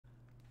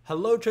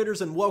Hello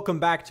traders, and welcome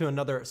back to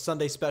another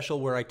Sunday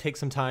special where I take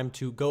some time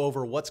to go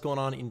over what's going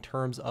on in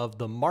terms of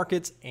the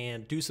markets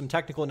and do some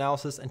technical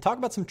analysis and talk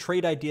about some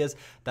trade ideas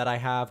that I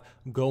have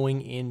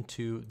going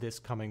into this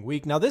coming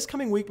week. Now, this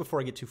coming week,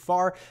 before I get too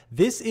far,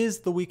 this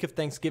is the week of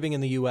Thanksgiving in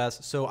the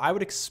US, so I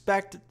would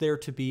expect there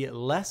to be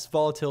less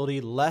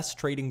volatility, less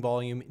trading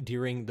volume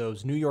during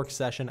those New York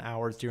session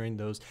hours, during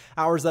those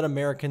hours that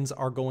Americans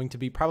are going to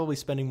be probably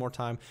spending more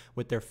time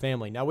with their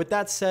family. Now, with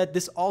that said,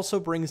 this also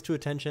brings to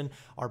attention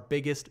our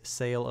biggest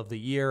sale of the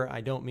year. I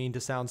don't mean to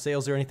sound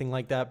salesy or anything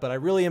like that, but I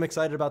really am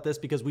excited about this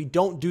because we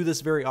don't do this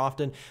very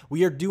often.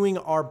 We are doing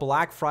our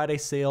Black Friday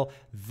sale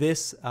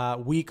this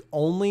week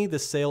only. The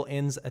sale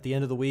ends at the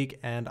end of the week,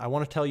 and I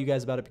want to tell you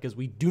guys about it because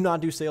we do not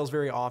do sales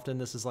very often.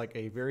 This is like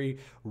a very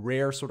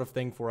rare sort of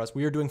thing for us.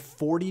 We are doing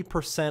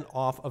 40%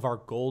 off of our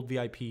Gold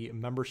VIP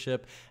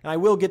membership, and I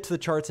will get to the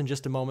charts in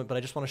just a moment, but I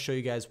just want to show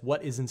you guys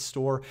what is in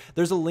store.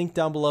 There's a link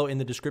down below in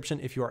the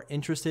description if you are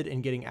interested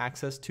in getting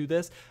access to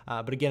this,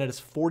 but again, it is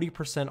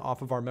 40%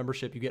 off of our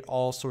membership. You get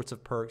all sorts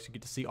of perks. You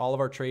get to see all of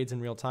our trades in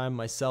real time,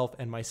 myself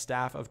and my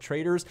staff of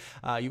traders.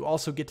 You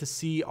also get to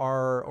see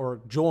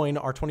or join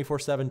our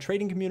 24/7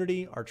 trading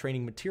community, our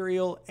training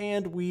material,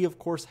 and we of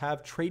course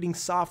have trading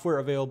software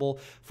available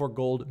for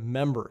Gold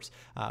members,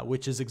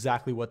 which is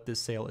exactly what this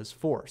sale is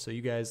for. So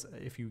you guys,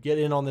 if you get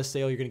in on this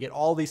sale, you're going to get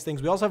all these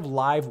things. We also have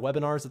live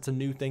webinars. It's a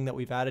new thing that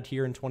we've added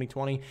here in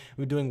 2020.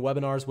 We're doing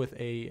webinars with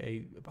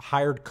a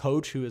hired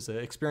coach who is an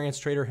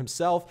experienced trader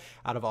himself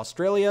out of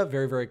Australia.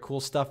 Very, very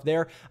cool stuff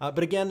there. But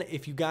again,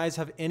 if you guys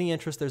have any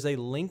interest, there's a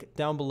link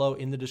down below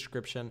in the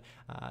description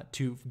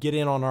to get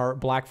in on our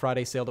Black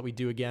Friday sale that we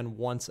do again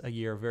once a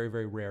year. Very,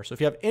 very rare. So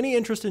if you have any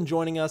interest in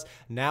joining us,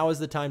 now is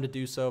the time to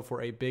do so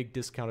for a big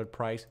discounted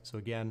price. So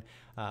again,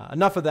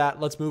 enough of that.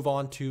 Let's move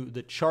on to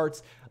the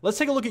charts. Let's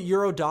take a look at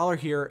euro dollar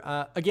here.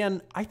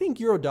 Again, I think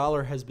euro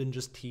dollar has been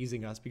just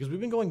teasing us because we've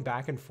been going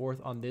back and forth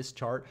on this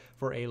chart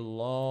for a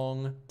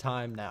long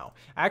time now.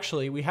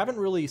 Actually, we haven't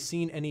really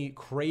seen any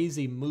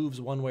crazy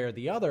moves one way or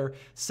the other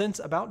since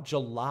about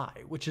July,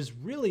 which is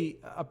really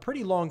a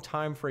pretty long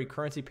time for a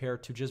currency pair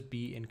to just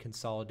be in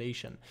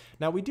consolidation.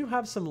 Now, we do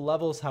have some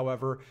levels,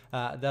 however,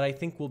 that I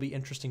think will be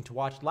interesting to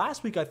watch.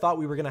 Last week, I thought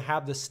we were going to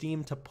have the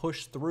steam to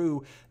push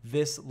through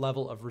this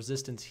level of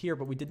resistance here,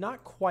 but we did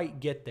not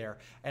quite get there.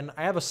 And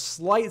I have a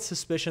slight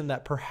suspicion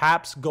that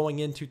perhaps going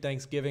into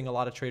Thanksgiving, a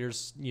lot of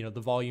traders, the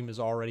volume is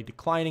already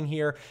declining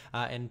here,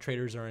 and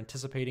traders are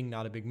anticipating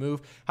not a big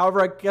move.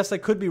 However, I guess I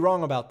could be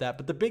wrong about that.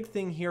 But the big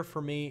thing here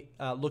for me,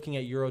 looking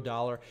at euro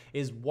dollar,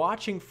 is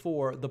watching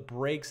for the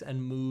breaks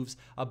and moves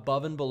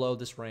above and below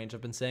this range.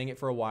 I've been saying it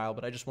for a while,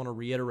 but I just want to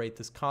reiterate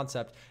this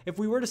concept. If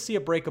we were to see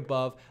a break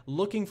above,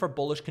 looking for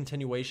bullish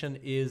continuation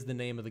is the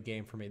name of the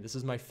game for me. This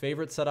is my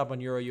favorite setup on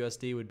Euro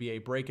USD, would be a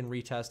break and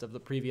retest of the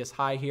previous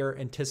high here,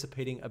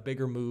 anticipating a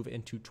bigger move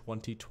into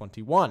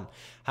 2021.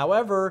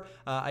 However,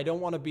 I don't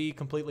want to be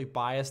completely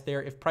biased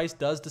there. If price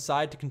does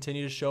decide to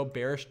continue to show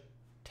bearish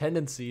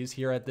tendencies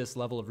here at this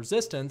level of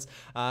resistance,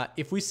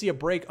 if we see a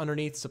break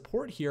underneath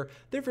support here,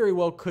 there very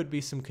well could be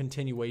some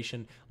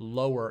continuation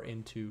lower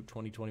into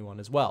 2021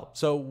 as well.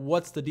 So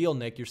what's the deal,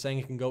 Nick? You're saying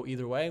it can go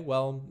either way?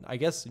 Well, I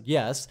guess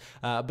yes,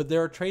 but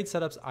there are trade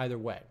setups either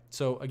way.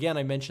 So again,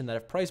 I mentioned that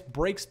if price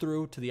breaks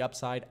through to the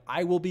upside,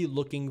 I will be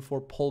looking for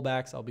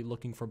pullbacks. I'll be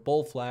looking for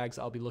bull flags.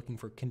 I'll be looking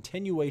for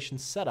continuation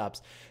setups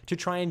to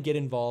try and get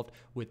involved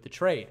with the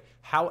trade.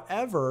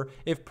 However,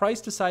 if price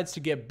decides to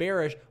get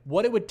bearish,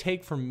 what it would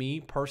take for me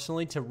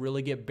personally to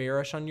really get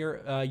bearish on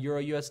your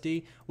Euro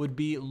USD would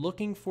be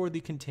looking for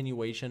the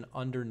continuation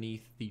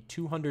underneath the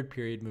 200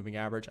 period moving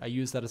average. I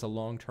use that as a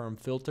long-term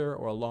filter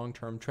or a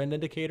long-term trend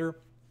indicator.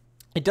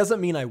 It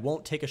doesn't mean I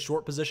won't take a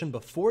short position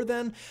before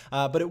then,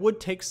 but it would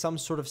take some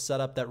sort of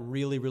setup that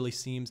really, really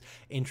seems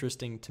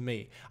interesting to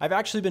me. I've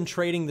actually been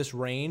trading this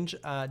range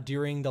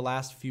during the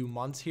last few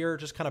months here,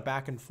 just kind of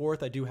back and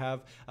forth. I do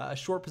have a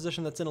short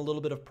position that's in a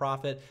little bit of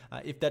profit.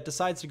 If that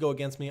decides to go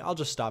against me, I'll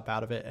just stop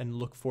out of it and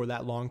look for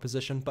that long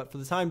position. But for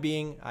the time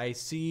being, I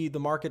see the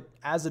market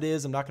as it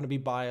is. I'm not going to be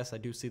biased. I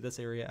do see this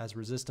area as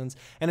resistance.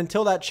 And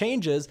until that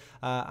changes,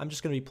 I'm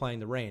just going to be playing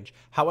the range.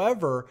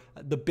 However,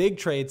 the big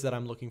trades that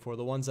I'm looking for,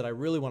 the ones that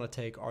I really want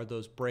to take, are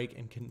those break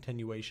and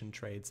continuation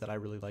trades that I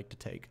really like to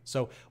take.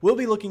 So we'll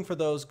be looking for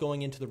those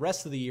going into the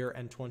rest of the year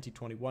and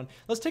 2021.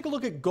 Let's take a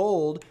look at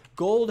gold.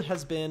 Gold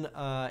has been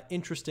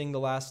interesting the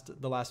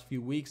last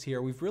few weeks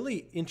here. We've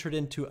really entered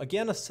into,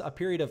 again, a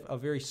period of a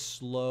very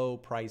slow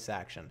price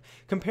action.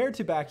 Compared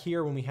to back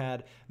here when we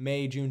had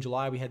May, June,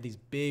 July, we had these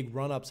big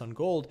run-ups on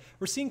gold.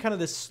 We're seeing kind of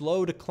this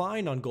slow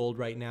decline on gold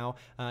right now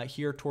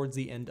here towards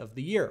the end of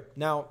the year.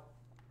 Now,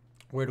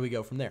 where do we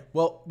go from there?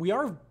 Well, we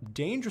are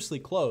dangerously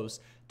close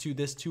to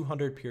this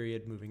 200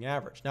 period moving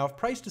average. Now, if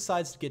price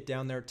decides to get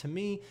down there, to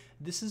me,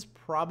 this is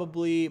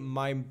probably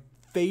my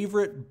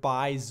favorite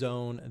buy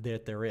zone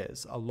that there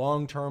is, a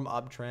long-term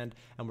uptrend,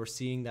 and we're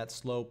seeing that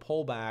slow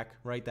pullback,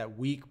 right? That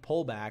weak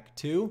pullback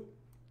to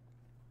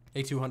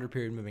a 200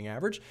 period moving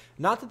average.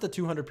 Not that the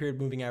 200 period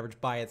moving average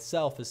by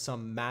itself is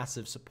some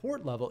massive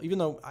support level, even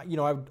though, you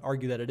know, I would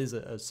argue that it is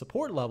a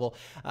support level.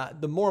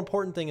 The more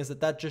important thing is that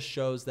that just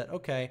shows that,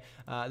 okay,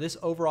 this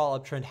overall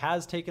uptrend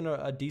has taken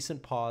a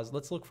decent pause.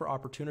 Let's look for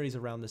opportunities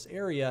around this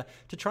area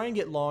to try and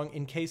get long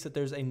in case that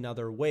there's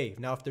another wave.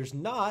 Now, if there's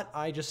not,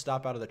 I just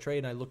stop out of the trade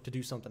and I look to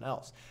do something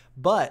else.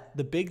 But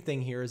the big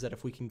thing here is that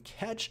if we can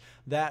catch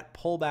that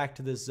pullback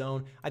to this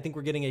zone, I think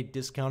we're getting a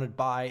discounted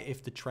buy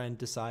if the trend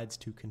decides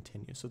to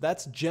continue. So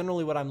that's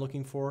generally what I'm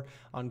looking for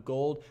on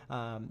gold.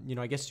 You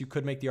know, I guess you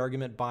could make the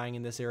argument buying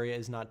in this area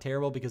is not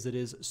terrible because it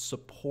is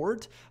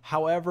support.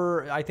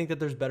 However, I think that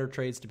there's better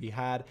trades to be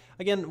had.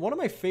 Again, one of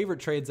my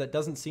favorite trades that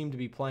doesn't seem to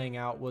be playing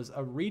out was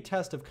a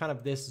retest of kind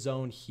of this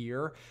zone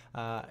here.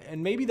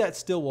 And maybe that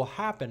still will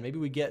happen. Maybe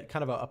we get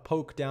kind of a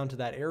poke down to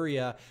that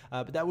area,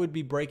 but that would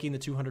be breaking the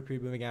 200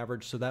 period moving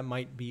average. So that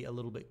might be a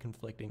little bit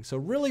conflicting. So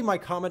really my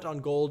comment on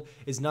gold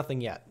is nothing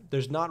yet.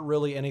 There's not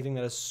really anything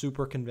that is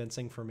super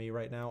convincing for me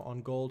right now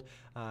on gold,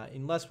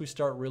 unless we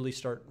really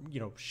start, you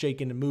know,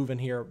 shaking and moving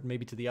here,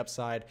 maybe to the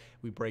upside,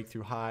 we break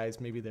through highs.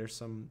 Maybe there's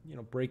some, you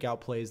know,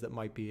 breakout plays that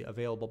might be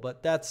available,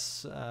 but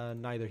that's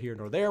neither here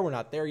nor there. We're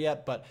not there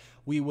yet, but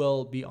we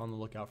will be on the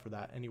lookout for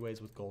that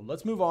anyways with gold.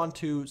 Let's move on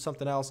to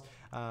something else.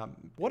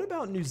 What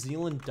about New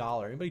Zealand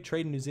dollar? Anybody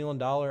trading New Zealand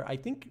dollar? I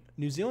think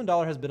New Zealand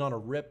dollar has been on a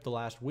rip the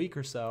last week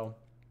or so.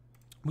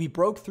 We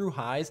broke through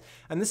highs,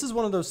 and this is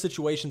one of those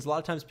situations, a lot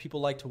of times people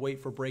like to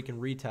wait for break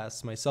and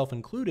retests, myself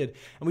included,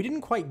 and we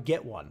didn't quite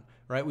get one,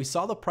 right? We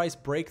saw the price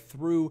break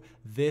through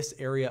this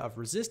area of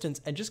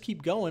resistance and just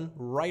keep going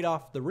right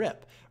off the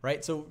rip,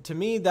 right? So to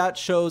me, that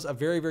shows a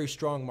very, very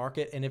strong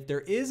market, and if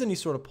there is any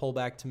sort of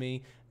pullback, to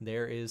me,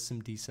 there is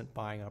some decent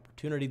buying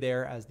opportunity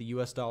there as the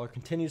US dollar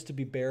continues to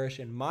be bearish.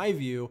 In my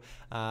view,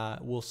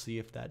 we'll see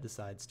if that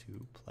decides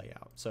to play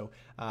out. So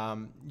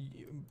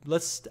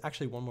let's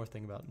actually, one more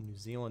thing about New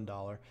Zealand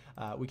dollar.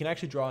 We can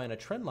actually draw in a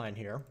trend line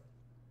here.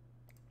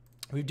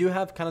 We do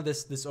have kind of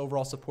this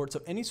overall support.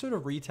 So any sort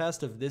of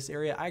retest of this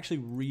area, I actually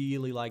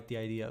really like the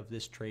idea of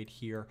this trade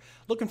here.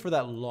 Looking for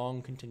that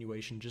long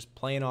continuation, just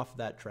playing off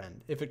that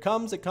trend. If it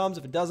comes, it comes.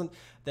 If it doesn't,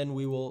 then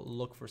we will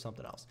look for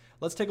something else.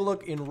 Let's take a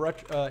look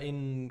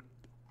in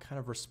kind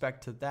of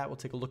respect to that. We'll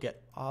take a look at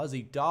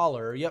Aussie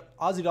dollar. Yep,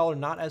 Aussie dollar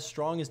not as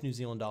strong as New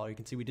Zealand dollar. You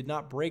can see we did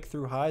not break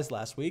through highs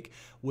last week,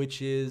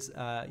 which is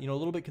you know, a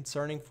little bit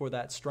concerning for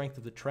that strength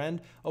of the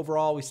trend.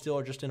 Overall, we still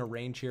are just in a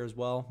range here as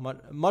well,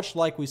 much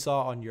like we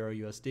saw on Euro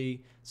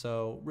USD.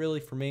 So really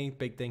for me,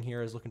 big thing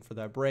here is looking for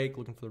that break,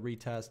 looking for the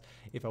retest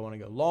if I want to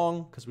go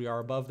long, because we are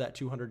above that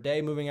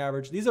 200-day moving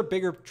average. These are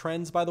bigger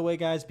trends, by the way,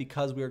 guys,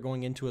 because we are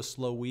going into a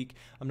slow week.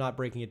 I'm not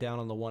breaking it down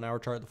on the 1 hour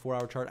chart, the 4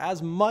 hour chart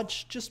as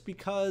much, just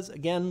because,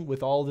 again,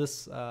 with all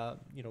this,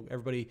 you know,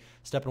 everybody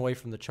stepping away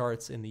from the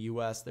charts in the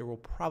US, there will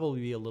probably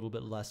be a little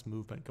bit less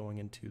movement going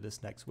into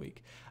this next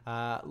week.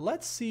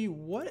 Let's see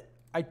what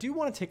I do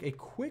want to take a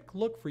quick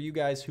look for you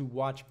guys who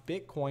watch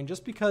Bitcoin,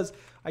 just because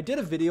I did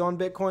a video on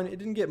Bitcoin. It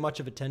didn't get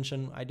much of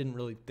attention. I didn't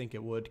really think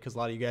it would, because a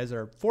lot of you guys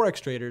are Forex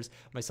traders,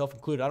 myself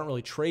included. I don't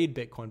really trade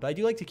Bitcoin, but I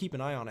do like to keep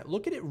an eye on it.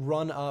 Look at it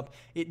run up.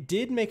 It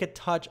did make a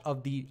touch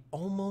of the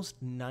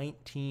almost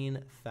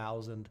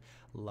 19,000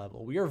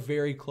 level. We are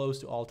very close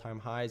to all-time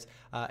highs,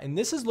 and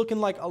this is looking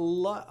like a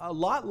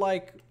lot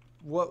like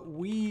what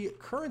we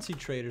currency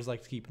traders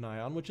like to keep an eye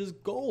on, which is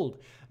gold.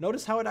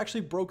 Notice how it actually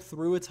broke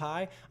through its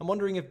high. I'm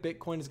wondering if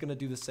Bitcoin is going to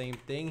do the same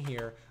thing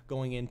here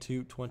going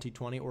into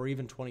 2020 or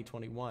even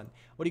 2021.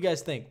 What do you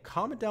guys think?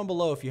 Comment down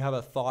below if you have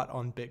a thought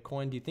on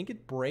Bitcoin. Do you think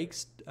it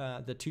breaks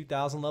the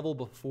 2,000 level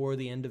before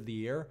the end of the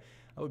year?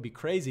 That would be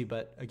crazy.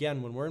 But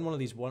again, when we're in one of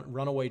these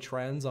runaway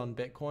trends on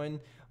Bitcoin,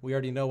 we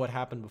already know what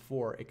happened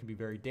before. It can be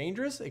very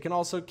dangerous. It can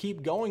also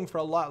keep going for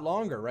a lot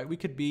longer, right? We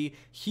could be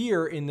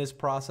here in this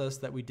process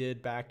that we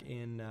did back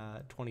in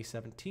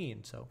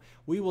 2017. So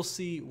we will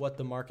see what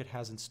the market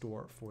has in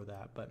store for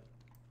that. But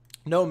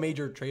no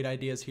major trade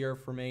ideas here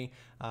for me.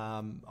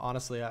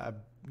 Honestly, I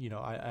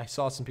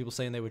saw some people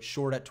saying they would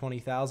short at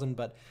 20,000,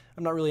 but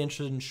I'm not really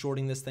interested in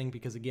shorting this thing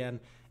because, again,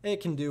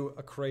 it can do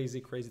a crazy,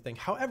 crazy thing.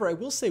 However, I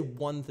will say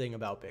one thing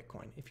about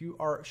Bitcoin. If you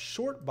are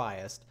short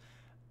biased,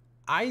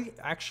 I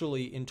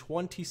actually, in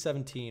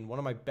 2017, one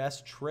of my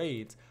best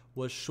trades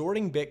was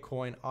shorting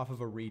Bitcoin off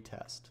of a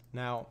retest.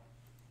 Now,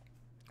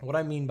 what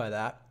I mean by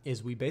that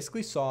is we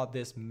basically saw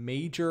this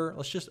major,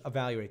 let's just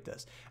evaluate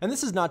this. And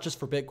this is not just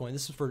for Bitcoin,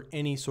 this is for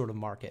any sort of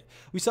market.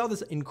 We saw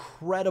this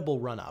incredible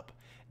run up.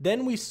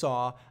 Then we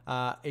saw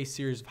a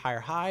series of higher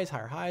highs,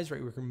 right?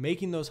 We were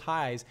making those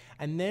highs.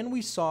 And then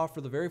we saw for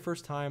the very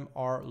first time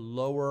our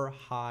lower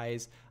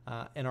highs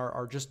and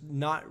are just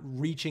not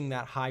reaching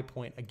that high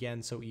point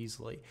again so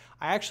easily.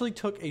 I actually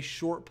took a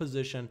short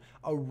position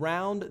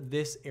around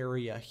this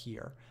area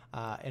here.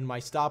 And my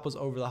stop was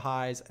over the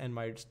highs, and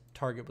my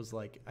target was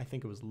like, I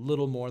think it was a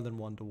little more than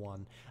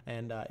 1-to-1.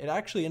 And it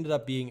actually ended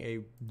up being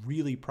a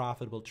really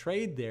profitable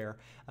trade there.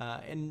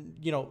 And,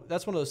 you know,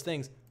 that's one of those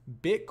things.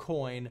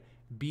 Bitcoin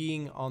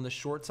being on the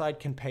short side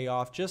can pay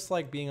off just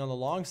like being on the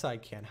long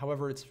side can.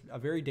 However, it's a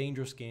very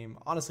dangerous game,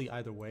 honestly,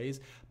 either ways.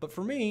 But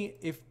for me,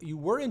 if you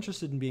were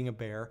interested in being a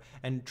bear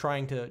and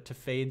trying to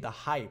fade the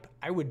hype,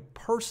 I would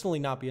personally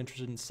not be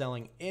interested in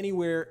selling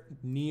anywhere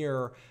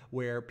near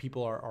where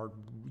people are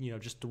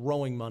just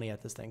throwing money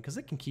at this thing, because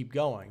it can keep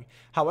going.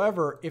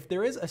 However, if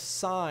there is a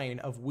sign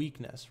of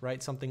weakness,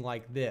 right, something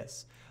like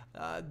this,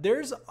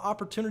 there's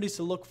opportunities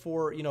to look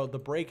for, the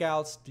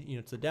breakouts,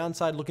 to the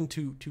downside, looking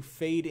to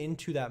fade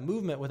into that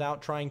movement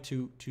without trying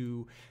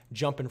to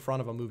jump in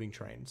front of a moving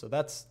train. So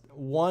that's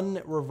one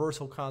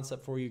reversal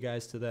concept for you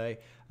guys today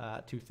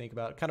to think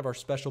about. Kind of our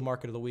special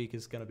market of the week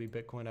is going to be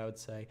Bitcoin, I would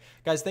say.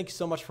 Guys, thank you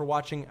so much for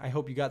watching. I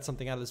hope you got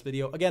something out of this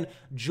video. Again,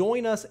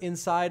 join us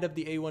inside of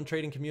the A1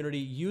 trading community.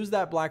 Use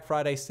that Black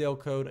Friday sale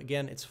code.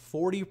 Again, it's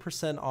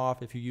 40%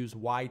 off if you use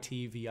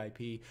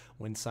YTVIP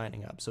when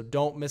signing up. So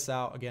don't miss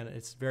out. Again,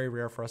 it's very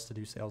rare for us to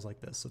do sales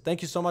like this. So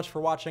thank you so much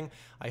for watching.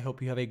 I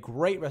hope you have a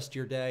great rest of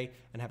your day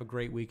and have a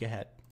great week ahead.